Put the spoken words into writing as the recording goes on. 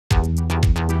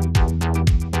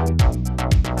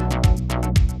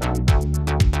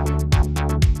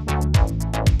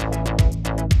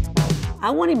I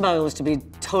wanted Bubbles to be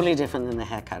totally different than the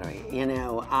hair cuttery. You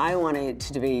know, I wanted it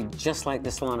to be just like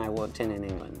the salon I worked in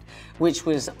England, which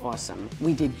was awesome.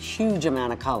 We did huge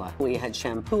amount of color. We had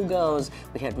shampoo girls,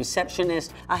 we had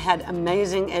receptionists. I had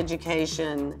amazing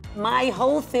education. My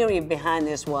whole theory behind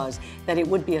this was that it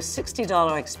would be a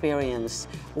 $60 experience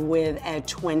with a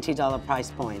 $20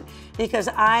 price point, because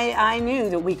I knew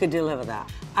that we could deliver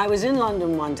that. I was in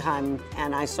London one time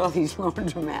and I saw these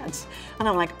laundromats and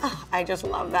I'm like, oh, I just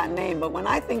love that name. But when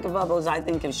I think of Bubbles, I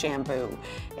think of shampoo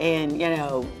and, you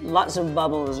know, lots of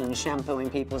bubbles and shampooing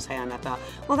people's hair. And I thought,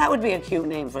 well, that would be a cute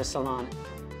name for a salon.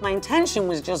 My intention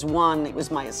was just one, it was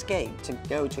my escape to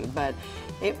go to, but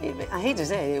I hate to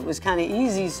say it, it was kind of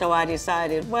easy, so I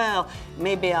decided, well,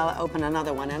 maybe I'll open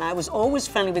another one. And I was always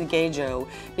friendly with Gay Joe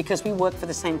because we worked for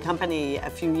the same company a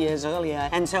few years earlier.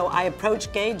 And so I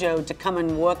approached Gay Joe to come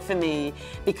and work for me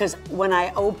because when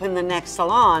I opened the next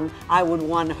salon, I would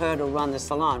want her to run the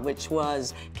salon, which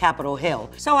was Capitol Hill.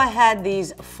 So I had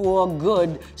these 4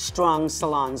 good, strong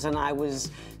salons, and I was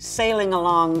sailing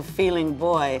along feeling,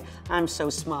 boy, I'm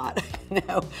so smart, you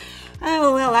know.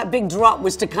 Oh, well, that big drop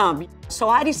was to come. So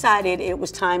I decided it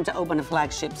was time to open a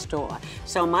flagship store.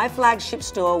 So my flagship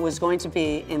store was going to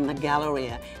be in the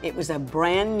Galleria. It was a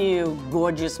brand new,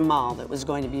 gorgeous mall that was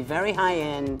going to be very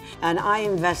high-end, and I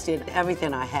invested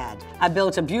everything I had. I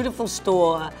built a beautiful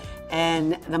store,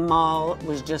 and the mall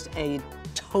was just a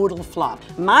total flop.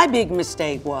 My big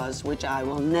mistake was, which I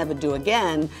will never do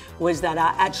again, was that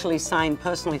I actually signed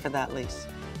personally for that lease.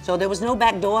 So there was no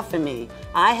back door for me.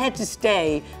 I had to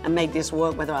stay and make this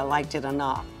work whether I liked it or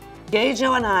not. Gay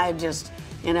Joe and I just,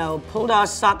 you know, pulled our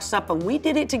socks up and we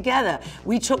did it together.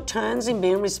 We took turns in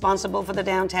being responsible for the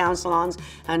downtown salons,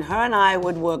 and her and I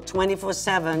would work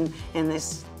 24/7 in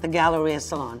the Galleria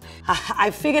salon. I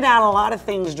figured out a lot of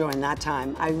things during that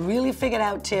time. I really figured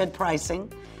out tiered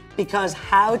pricing, because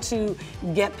how to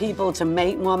get people to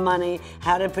make more money,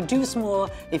 how to produce more.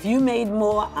 If you made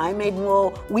more, I made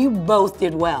more, we both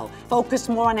did well. Focus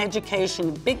more on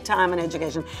education, big time on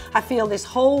education. I feel this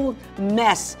whole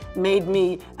mess made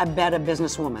me a better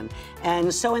businesswoman.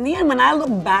 And so in the end, when I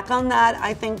look back on that,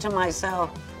 I think to myself,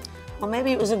 well,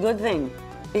 maybe it was a good thing,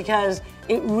 because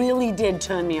it really did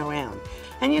turn me around.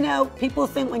 And you know, people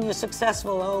think when you're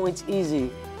successful, oh, it's easy.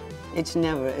 It's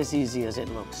never as easy as it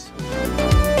looks.